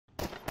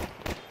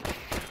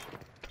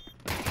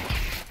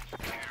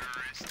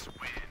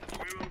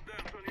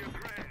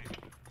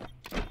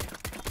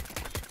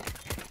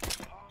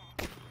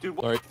Dude,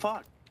 what Sorry. the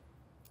fuck?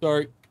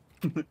 Sorry.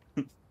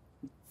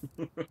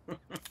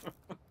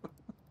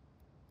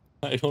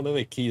 I don't have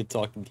a key to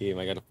talk in game.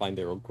 I gotta find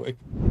it real quick.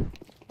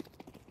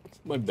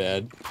 My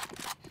bad.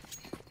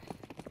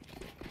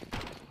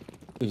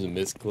 It was a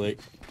misclick.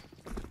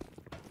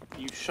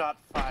 You shot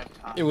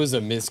 5 times. It was a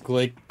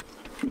misclick.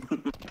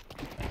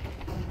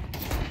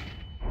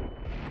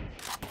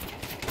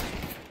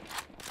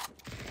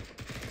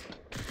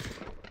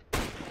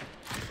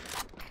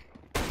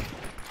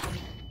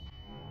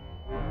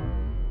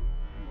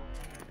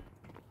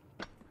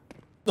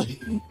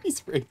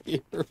 He's right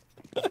here.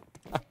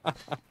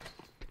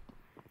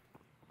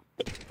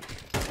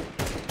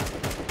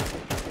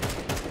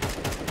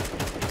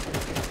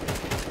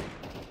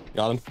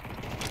 Got him.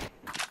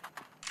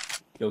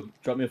 Yo,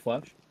 drop me a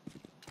flash.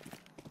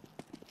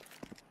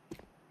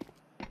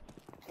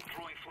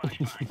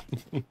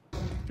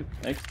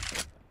 Thanks.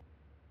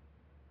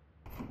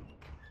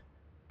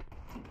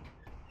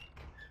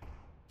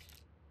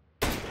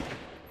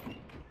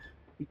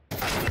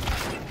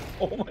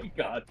 Oh my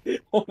god.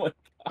 Oh my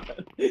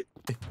god.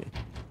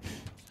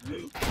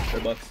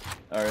 $3.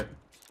 Alright.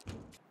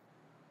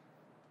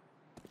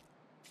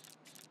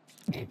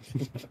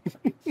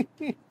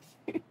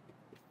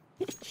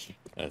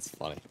 That's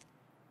funny.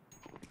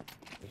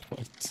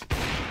 What?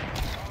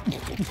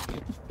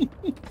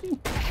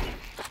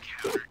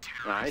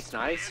 Nice,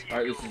 nice.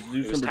 Alright, this is It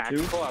Zeus was number 2.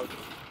 tactical.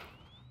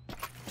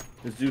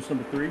 This is Zeus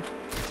number 3.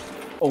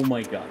 Oh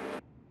my god.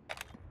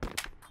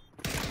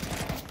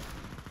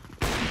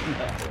 I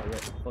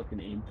got the fucking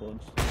aim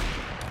punch.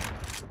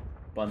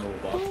 Bundle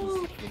of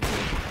boxes.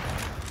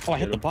 Oh, I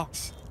hit the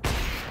box.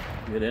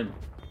 You hit him.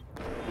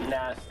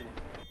 Nasty.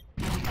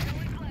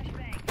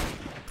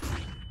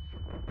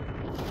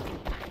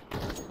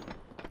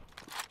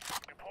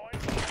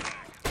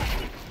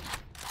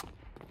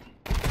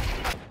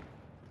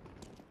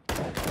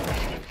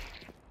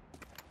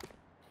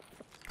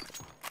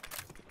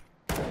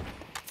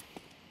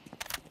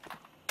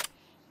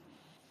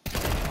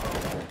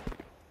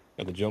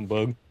 Got the jump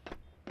bug.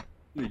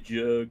 The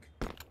jug.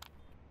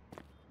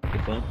 The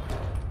bump.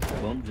 The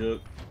bump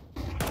jug.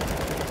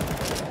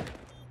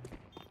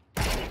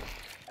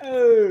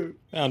 Oh!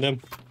 Found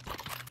him.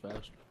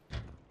 Fast.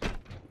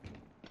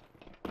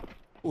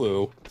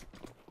 Blue.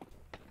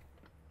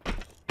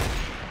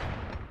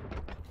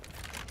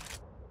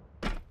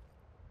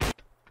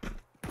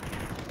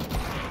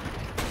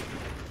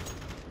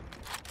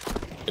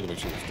 Gotta make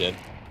sure he's dead.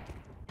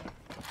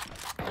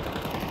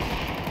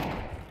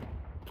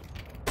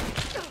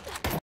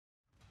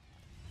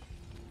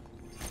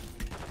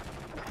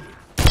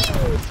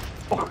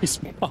 Oh,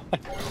 he's mine.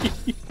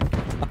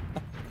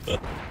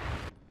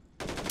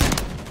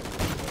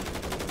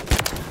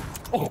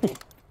 Oh.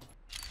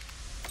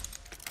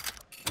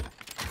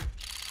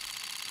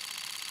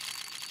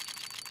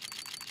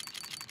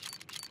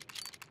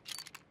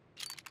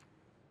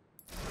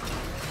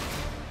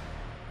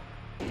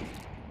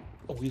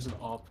 Oh, he's an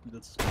op.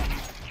 That's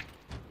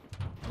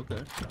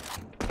okay.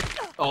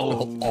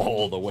 Oh,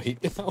 all the way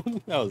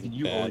down. That was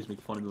You bad. always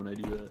make fun of me when I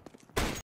do that.